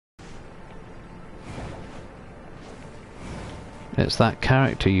It's that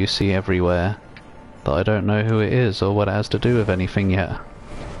character you see everywhere that I don't know who it is or what it has to do with anything yet.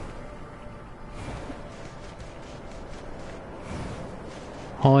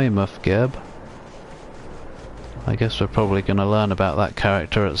 Hi, Muffgeb. I guess we're probably going to learn about that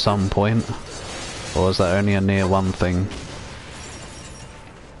character at some point. Or is that only a NieR 1 thing?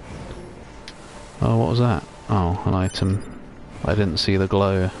 Oh, what was that? Oh, an item. I didn't see the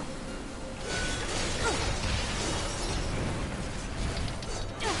glow.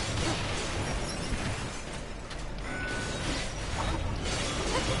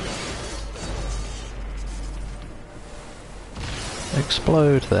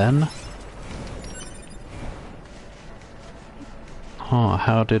 Explode then. Oh,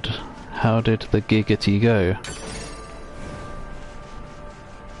 how did the giggity go?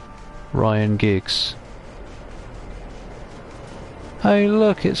 Ryan Giggs. Hey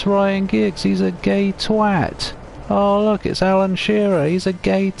look, it's Ryan Giggs, he's a gay twat. Oh look, it's Alan Shearer, he's a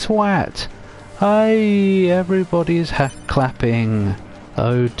gay twat. Hey, everybody's clapping.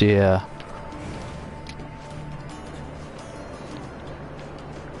 Oh dear.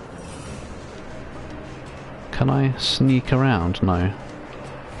 Can I sneak around? No.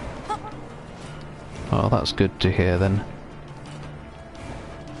 Oh, that's good to hear then.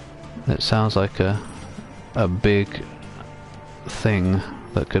 It sounds like a big thing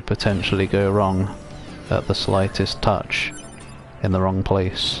that could potentially go wrong at the slightest touch in the wrong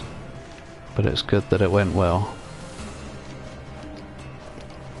place. But it's good that it went well.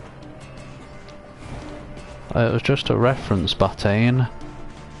 It was just a reference button.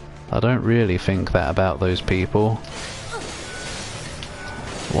 I don't really think that about those people.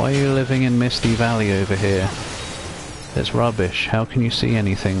 Why are you living in Misty Valley over here? It's rubbish. How can you see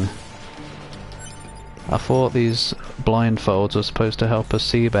anything? I thought these blindfolds were supposed to help us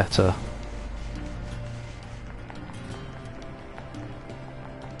see better.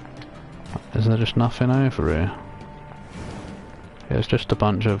 Is there just nothing over here? It's just a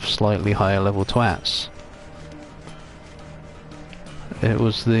bunch of slightly higher level twats. It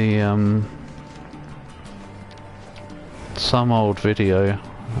was the, some old video,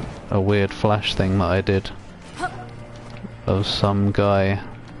 a weird flash thing that I did, of some guy,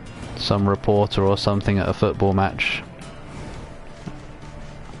 some reporter or something at a football match,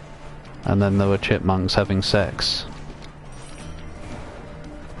 and then there were chipmunks having sex.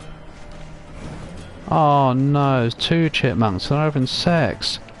 Oh no, there's two chipmunks, they're having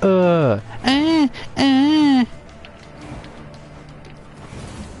sex.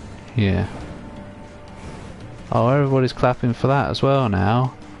 Yeah. Oh, everybody's clapping for that as well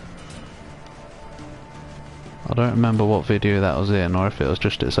now. I don't remember what video that was in, or if it was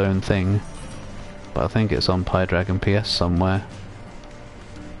just its own thing. But I think it's on PyDragon PS somewhere.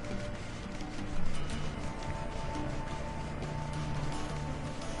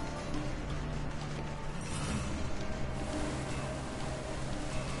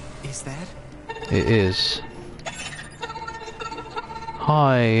 Is that? It is.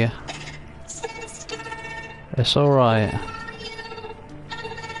 Hi. It's alright.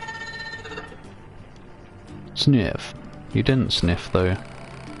 Sniff. You didn't sniff though.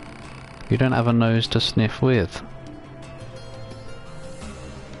 You don't have a nose to sniff with.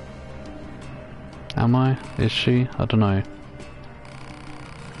 Am I? Is she? I don't know.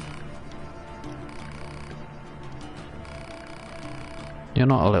 You're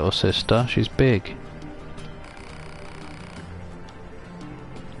not a little sister, she's big.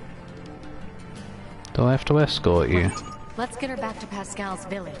 Do I have to escort you? Let's get her back to Pascal's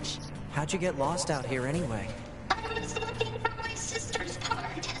village. How'd you get lost out here anyway? I was looking for my sister's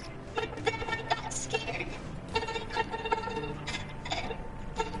card. I'm scared.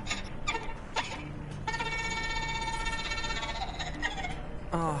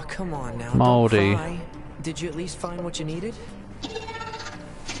 Oh, come on now. Moldy. Don't cry. Did you at least find what you needed?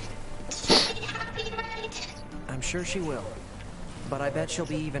 I'm sure she will. But I bet she'll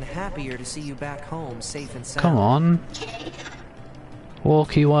be even happier to see you back home, safe and sound. Come on.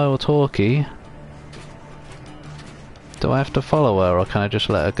 Walkie while talkie. Do I have to follow her or can I just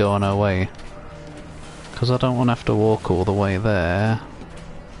let her go on her way? Because I don't want to have to walk all the way there.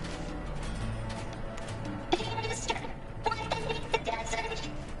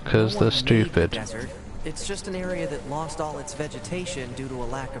 Because they're stupid. It's just an area that lost all its vegetation due to a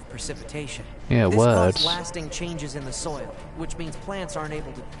lack of precipitation. Yeah, this words. caused lasting changes in the soil, which means plants aren't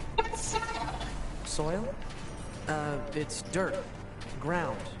able to... Soil? It's dirt.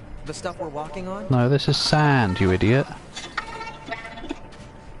 Ground. The stuff we're walking on? No, this is sand, you idiot.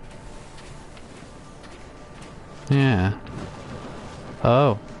 Yeah.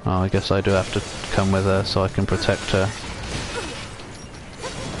 Oh. Oh, I guess I do have to come with her so I can protect her.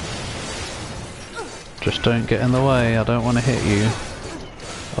 Just don't get in the way, I don't want to hit you.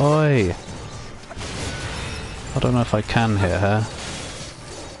 Oi! I don't know if I can hit her.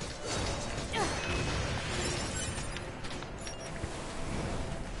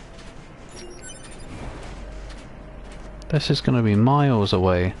 This is going to be miles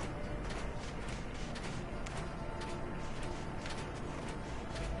away.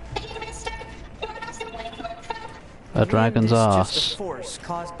 A dragon's Wind is ass. just a force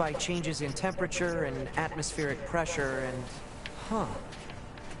caused by changes in temperature and atmospheric pressure and... Huh.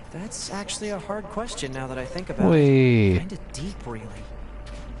 That's actually a hard question now that I think about Whee! it. Kinda deep, really.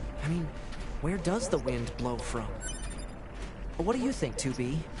 I mean, where does the wind blow from? What do you think,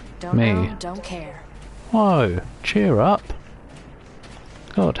 2B? Don't Me. know, don't care. Whoa, cheer up.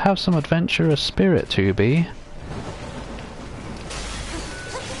 God, have some adventurous spirit, 2B.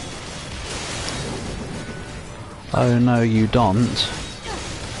 Oh no, you don't.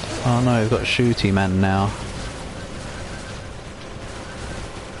 Oh no, we've got shooty men now.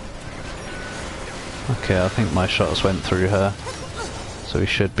 Okay, I think my shots went through her, so we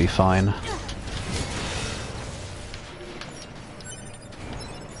should be fine.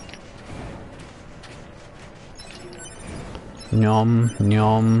 Nyom,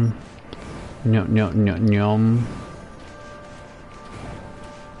 nyom, nyom, nyom, nyom, nyom.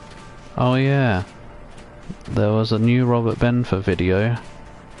 Oh yeah, there was a new Robert Benford video,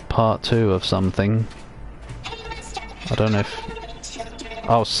 part 2 of something. I don't know if...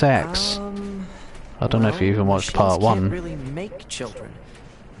 Oh, sex! I don't know if you even watched part 1. Can't really make children.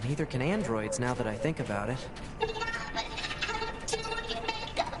 Neither can androids, now that I think about it.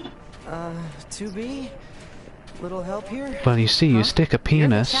 2B? Little help here? Well, you see, you stick a You're the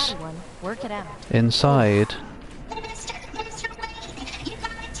penis chatty one. Work it out. inside.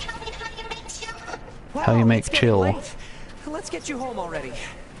 How you make it's getting chill. late. Let's get you home already.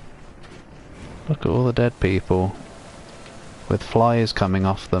 Look at all the dead people with flies coming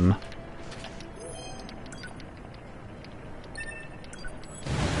off them.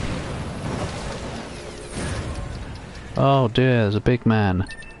 Oh dear, there's a big man.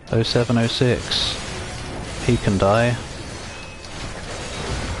 0706. He can die.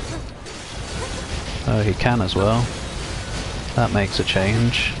 Oh, he can as well. That makes a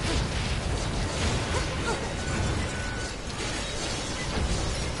change.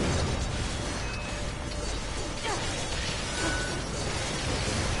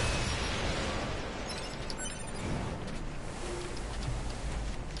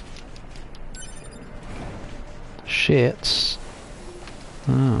 Shits.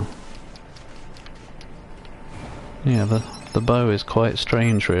 Oh. Yeah, the bow is quite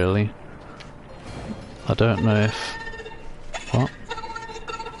strange, really. I don't know if... What?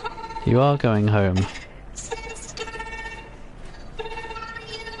 You are going home.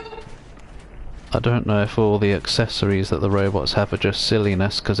 I don't know if all the accessories that the robots have are just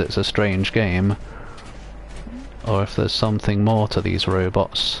silliness because it's a strange game, or if there's something more to these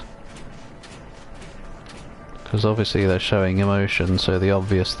robots. Because obviously they're showing emotion, so the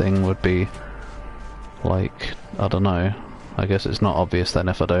obvious thing would be, like, I don't know. I guess it's not obvious then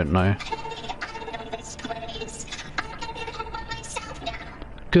if I don't know.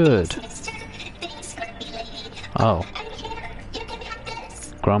 Good. Oh.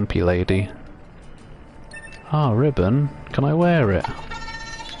 Grumpy lady. Ah, ribbon. Can I wear it?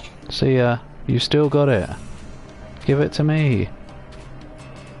 See ya. You still got it. Give it to me.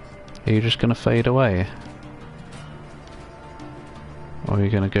 Are you just gonna fade away? Or are you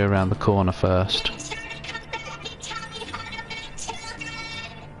gonna go around the corner first?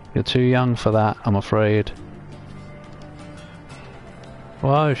 You're too young for that, I'm afraid.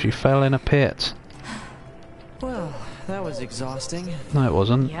 Whoa, she fell in a pit. Well, that was exhausting. No, it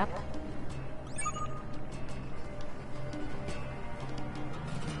wasn't. Yep.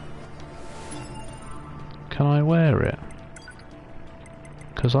 Can I wear it?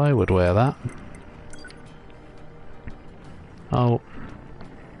 Because I would wear that. Oh.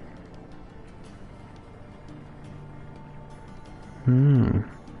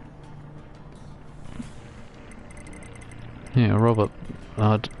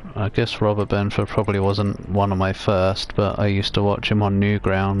 Yeah, I guess Robert Benford probably wasn't one of my first, but I used to watch him on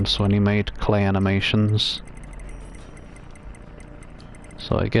Newgrounds when he made clay animations.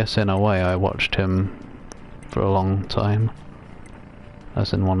 So I guess in a way I watched him for a long time.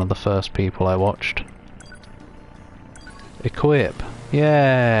 As in one of the first people I watched. Equip!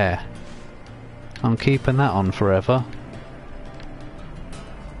 Yeah! I'm keeping that on forever.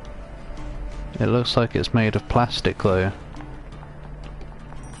 It looks like it's made of plastic though.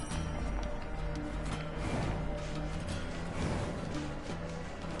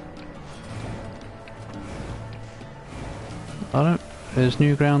 I don't... Is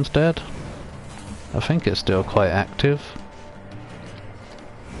Newgrounds dead? I think it's still quite active.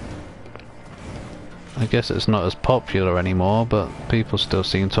 I guess it's not as popular anymore, but people still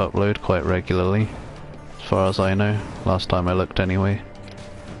seem to upload quite regularly. As far as I know. Last time I looked anyway.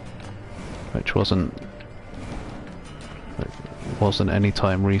 Which wasn't any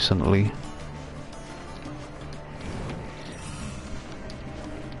time recently.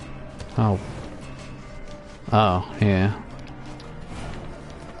 Oh. Oh, yeah.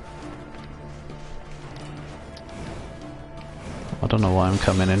 I don't know why I'm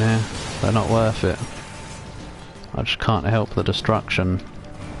coming in here. They're not worth it. I just can't help the destruction.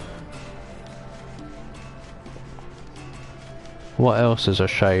 What else is a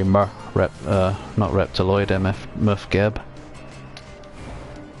shame? Not Reptiloid, Mufgeb.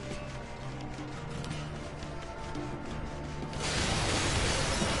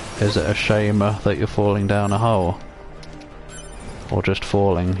 Is it a shame that you're falling down a hole? Or just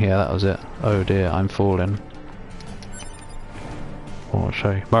falling? Yeah, that was it. Oh dear, I'm falling. Oh, a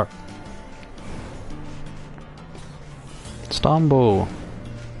shame. Stumble!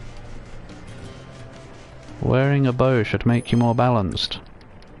 Wearing a bow should make you more balanced.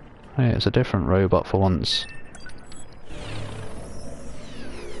 Hey, it's a different robot for once.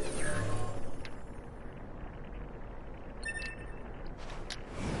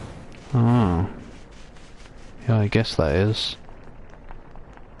 Oh. Yeah, I guess that is.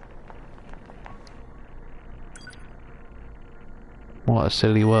 What a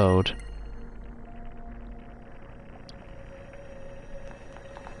silly world.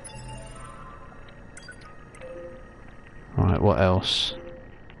 Right, what else?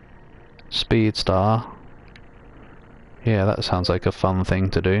 Speedstar. Yeah, that sounds like a fun thing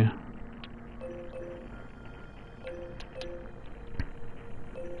to do.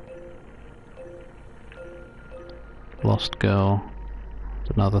 Lost Girl.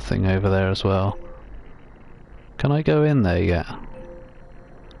 There's another thing over there as well. Can I go in there yet?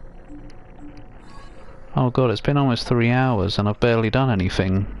 Oh god, it's been almost 3 hours and I've barely done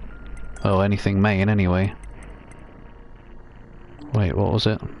anything. Oh, anything main anyway. Wait, what was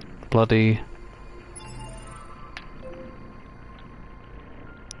it? Bloody...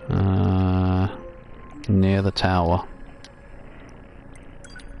 near the tower.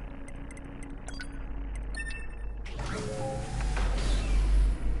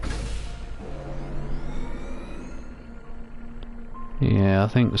 Yeah, I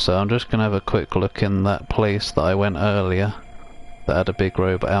think so. I'm just gonna have a quick look in that place that I went earlier that had a big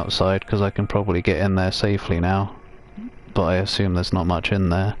robot outside, because I can probably get in there safely now. But I assume there's not much in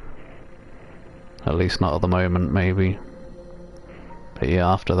there. At least not at the moment, maybe. But yeah,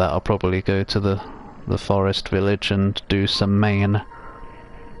 after that I'll probably go to the forest village and do some main.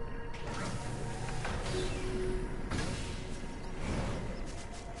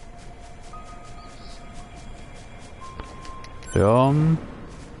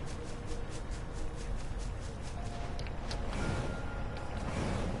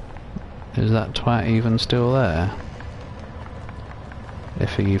 Is that twat even still there?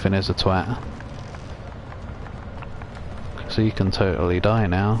 If he even is a twat. Because he can totally die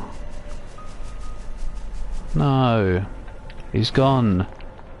now. No! He's gone!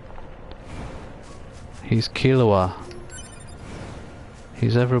 He's Killua.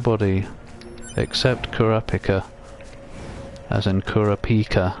 He's everybody. Except Kurapika. As in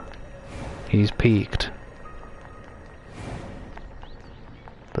Kurapika. He's peaked.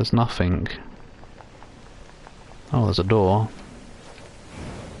 There's nothing. Oh, there's a door.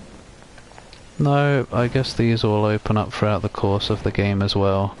 No, I guess these all open up throughout the course of the game as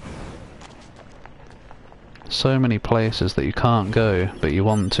well. So many places that you can't go, but you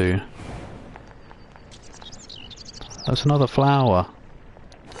want to. That's another flower.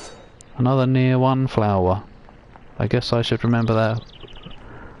 Another NieR 1 flower. I guess I should remember that.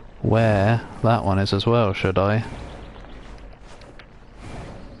 Where that one is as well, should I?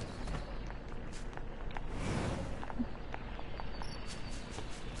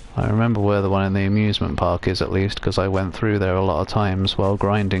 I remember where the one in the amusement park is at least, because I went through there a lot of times while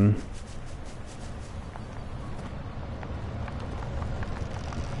grinding.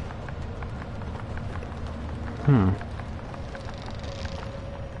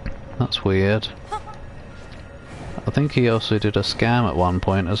 That's weird. I think he also did a scam at one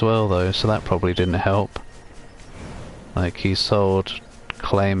point as well though, so that probably didn't help. Like he sold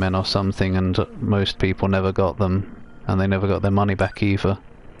claiming or something and most people never got them, and they never got their money back either.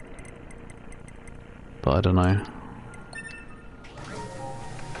 But I don't know.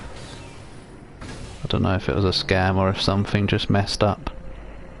 I don't know if it was a scam or if something just messed up.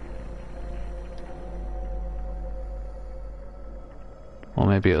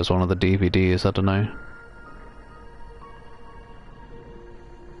 Maybe it was one of the DVDs, I don't know.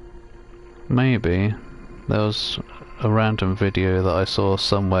 Maybe. There was a random video that I saw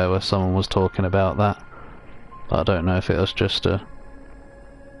somewhere where someone was talking about that. I don't know if it was just a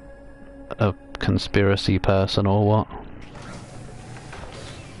conspiracy person or what.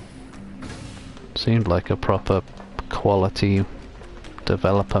 Seemed like a proper quality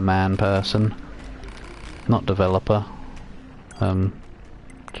developer man person. Not developer.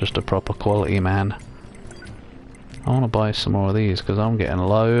 Just a proper quality man. I want to buy some more of these because I'm getting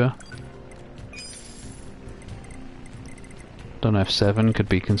low. Don't know if 7 could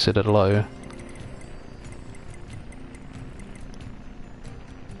be considered low.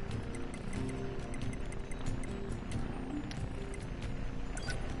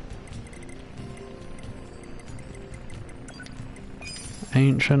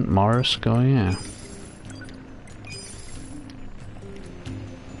 Ancient Morisco, yeah.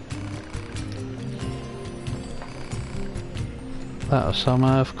 That was some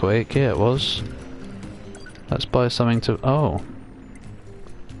earthquake, yeah it was. Let's buy something to... oh.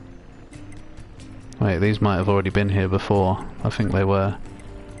 Wait, these might have already been here before. I think they were.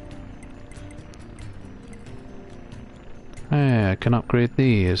 Hey, I can upgrade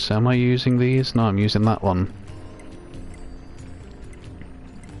these. Am I using these? No, I'm using that one.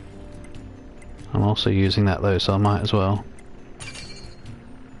 I'm also using that though, so I might as well.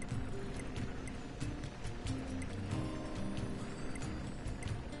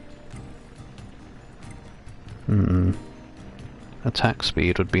 Attack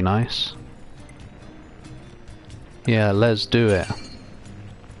speed would be nice. Yeah, let's do it.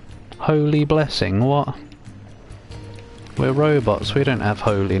 Holy blessing, what? We're robots, we don't have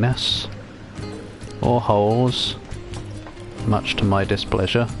holiness. Or holes. Much to my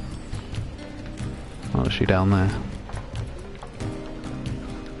displeasure. Oh, is she down there?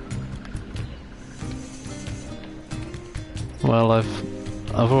 Well,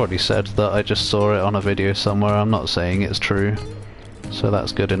 I've already said that I just saw it on a video somewhere. I'm not saying it's true. So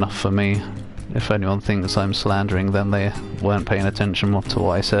that's good enough for me. If anyone thinks I'm slandering, then they weren't paying attention to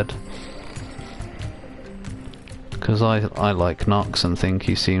what I said. Because I like Nox and think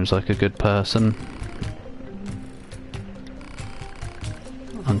he seems like a good person.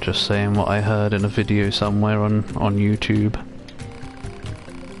 I'm just saying what I heard in a video somewhere on YouTube.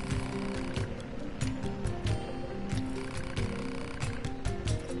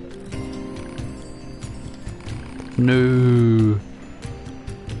 No.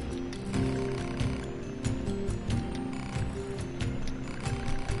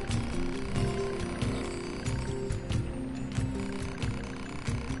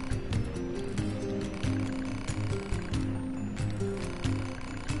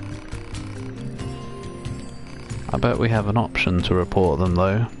 I bet we have an option to report them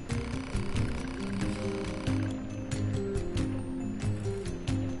though.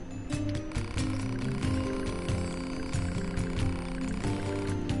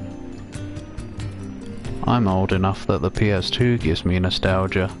 I'm old enough that the PS2 gives me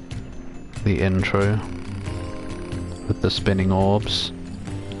nostalgia. The intro. With the spinning orbs.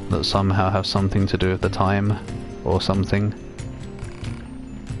 That somehow have something to do with the time. Or something.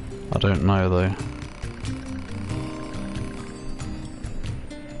 I don't know though.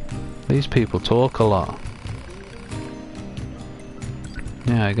 These people talk a lot.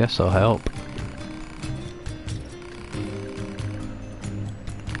 Yeah, I guess I'll help.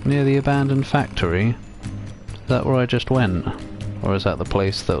 Near the abandoned factory? Is that where I just went? Or is that the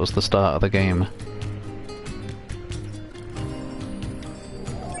place that was the start of the game?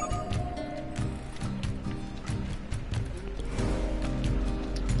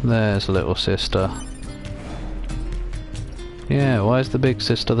 There's little sister. Yeah, why is the big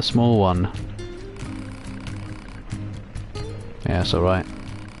sister the small one? Yeah, it's alright.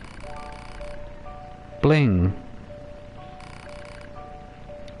 Bling!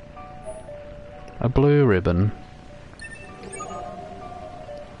 A blue ribbon.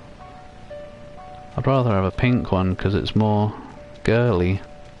 I'd rather have a pink one because it's more girly.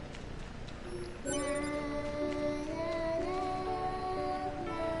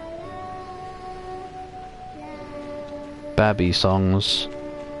 Babby songs.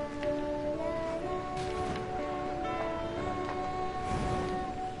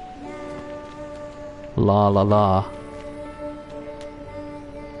 La la la.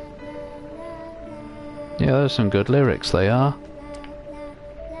 Yeah, those are some good lyrics, they are.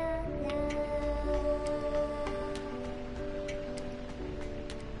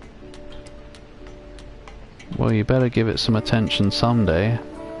 Well, you better give it some attention someday.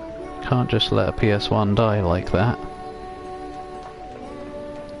 Can't just let a PS1 die like that.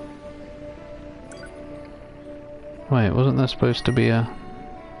 Wait, wasn't there supposed to be a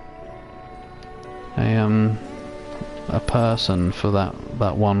person for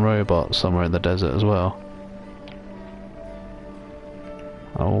that one robot somewhere in the desert as well?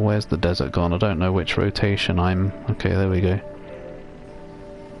 Oh, where's the desert gone? I don't know which rotation I'm... Okay, there we go.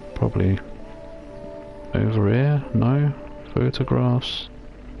 Probably over here? No? Photographs?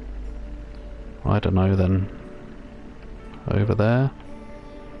 I don't know then. Over there?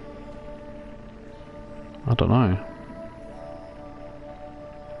 I don't know.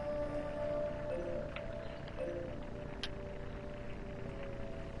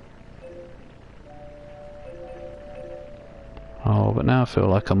 Oh, but now I feel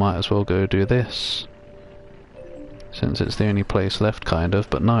like I might as well go do this. Since it's the only place left, kind of,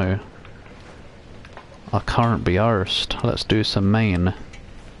 but no. I can't be arsed. Let's do some main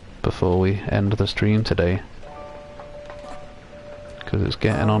before we end the stream today. Because it's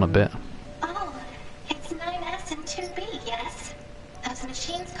getting on a bit. Oh, it's 9S and 2B, yes? Those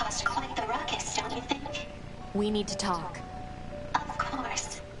machines cost quite the ruckus, don't you think? We need to talk. Of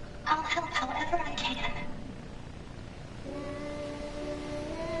course. I'll help however I can.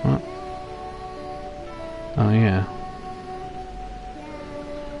 What? Oh yeah.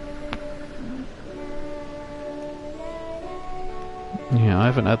 Yeah, I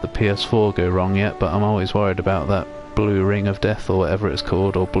haven't had the PS4 go wrong yet, but I'm always worried about that blue ring of death or whatever it's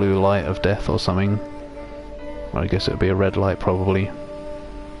called, or blue light of death or something. Well, I guess it would be a red light probably.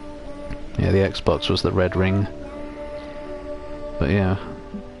 Yeah, the Xbox was the red ring. But yeah,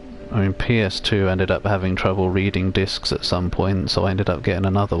 I mean PS2 ended up having trouble reading discs at some point, so I ended up getting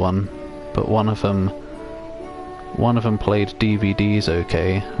another one. But one of them played DVDs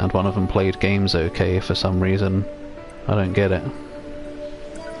okay, and one of them played games okay for some reason. I don't get it.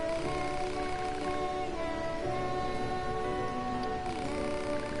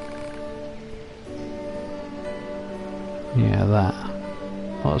 Yeah, that.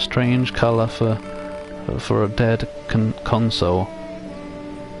 What a strange colour for a dead console.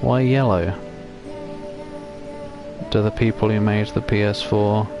 Why yellow? Do the people who made the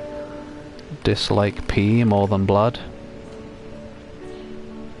PS4 dislike pee more than blood?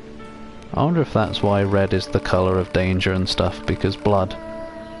 I wonder if that's why red is the colour of danger and stuff, because blood.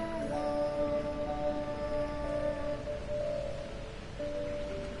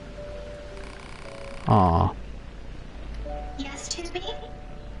 Ah. Yes, 2B?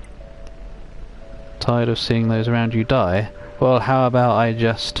 Tired of seeing those around you die? Well, how about I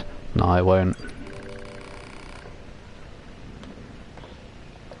just... No, I won't.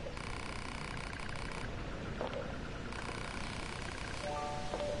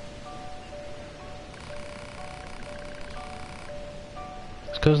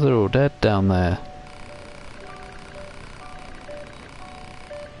 It's because they're all dead down there.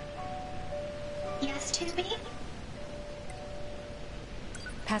 Yes, 2B?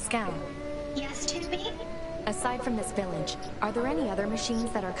 Pascal, Yes, 2B? aside from this village, are there any other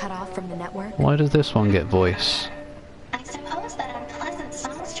machines that are cut off from the network? Why does this one get voice? I suppose that unpleasant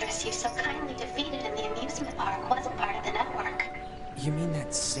songstress you so kindly defeated in the amusement park wasn't part of the network. You mean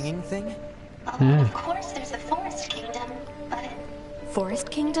that singing thing? Oh, Yeah. of course there's the Forest Kingdom, but Forest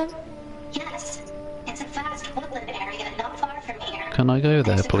Kingdom? yes, it's a vast woodland area not far from here. Can I go there,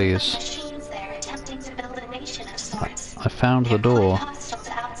 There's a group of please? machines there attempting to build a nation of sorts. I found the They're door. quite hostile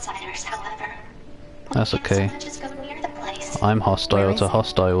to outsiders, however. That's We can't okay. so much as go near the place. I'm Where hostile is to it?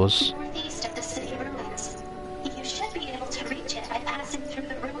 hostiles. Northeast of the city ruins. You should be able to reach it by passing through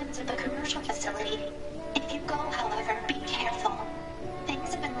the ruins of the commercial facility. If you go, however, be careful.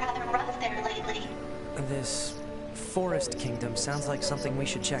 Things have been rather rough there lately. This Forest Kingdom sounds like something we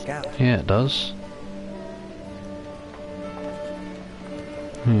should check out. Yeah, it does.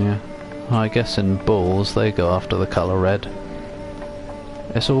 Yeah. I guess in bulls they go after the colour red.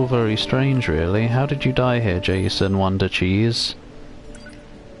 It's all very strange, really. How did you die here, Jason Wonder Cheese?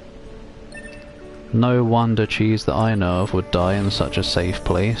 No Wonder Cheese that I know of would die in such a safe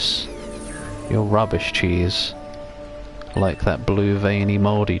place. You're rubbish cheese. Like that blue veiny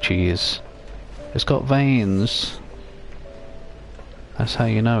mouldy cheese. It's got veins. That's how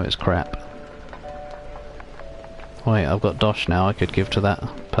you know it's crap. Wait, I've got dosh now I could give to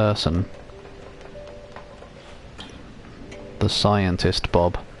that person. The scientist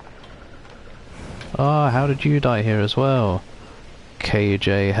Bob. Ah, how did you die here as well?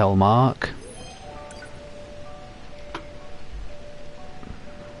 KJ Hellmark.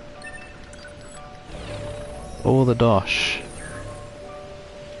 All the dosh.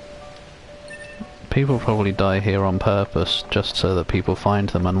 People probably die here on purpose, just so that people find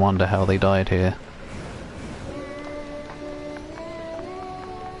them and wonder how they died here.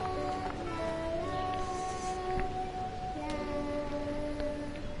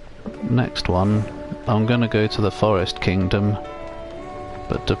 next one, I'm gonna go to the Forest Kingdom,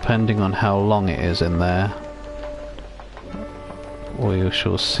 but depending on how long it is in there, we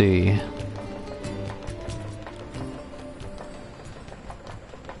shall see.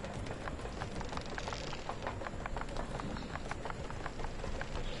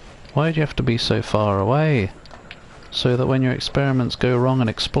 Why do you have to be so far away? So that when your experiments go wrong and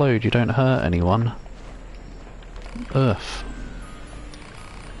explode, you don't hurt anyone. Ugh.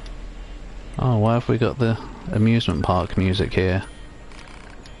 Oh, why have we got the amusement park music here?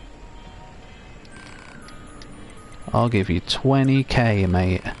 I'll give you 20k,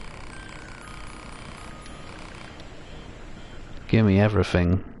 mate. Give me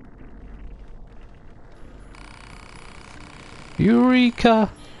everything.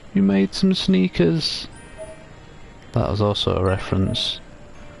 Eureka! You made some sneakers. That was also a reference.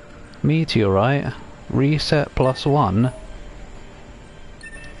 Meteorite. Reset +1.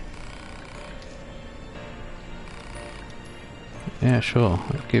 Yeah, sure.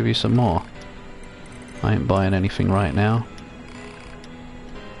 I'll give you some more. I ain't buying anything right now.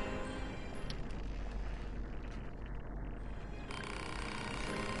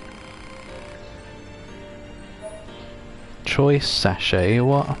 Choice sachet,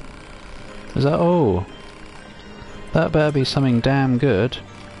 what? Is that, oh! That better be something damn good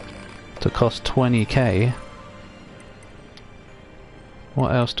to cost 20k.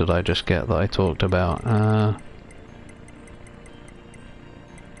 What else did I just get that I talked about?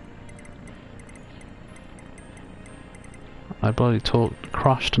 I bloody talked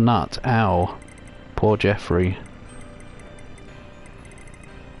crushed nut, ow. Poor Jeffrey.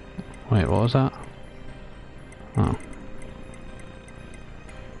 Wait, what was that? Oh.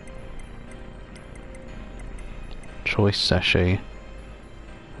 Choice sachet.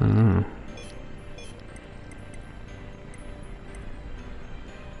 Mm.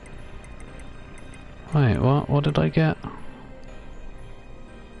 Wait, what? What did I get?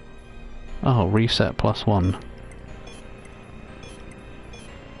 Oh, reset +1.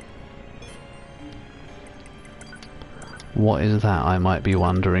 What is that, I might be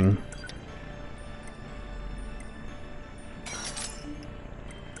wondering?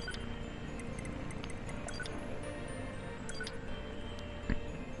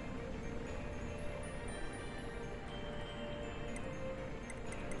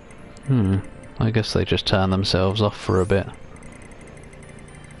 I guess they just turn themselves off for a bit.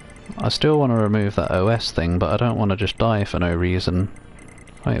 I still want to remove that OS thing, but I don't want to just die for no reason.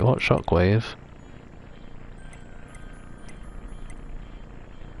 Wait, what shockwave?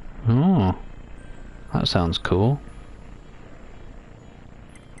 Oh, that sounds cool.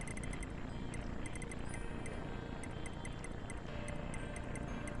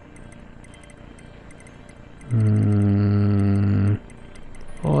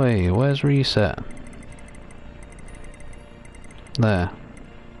 Oi, where's reset? There.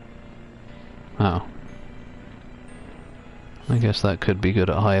 Oh. I guess that could be good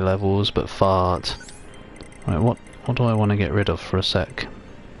at high levels, but fart. Right, what do I want to get rid of for a sec?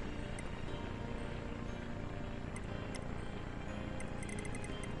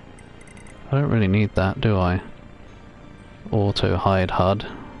 I don't really need that, do I? Auto hide HUD.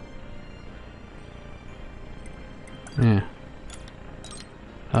 Yeah.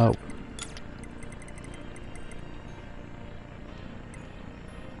 Oh.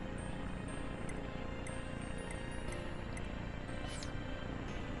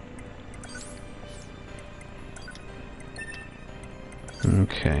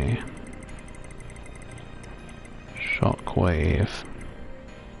 Okay. Shockwave.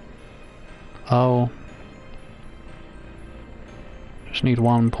 Oh. Just need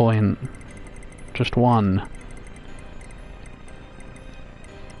 1 point. Just one.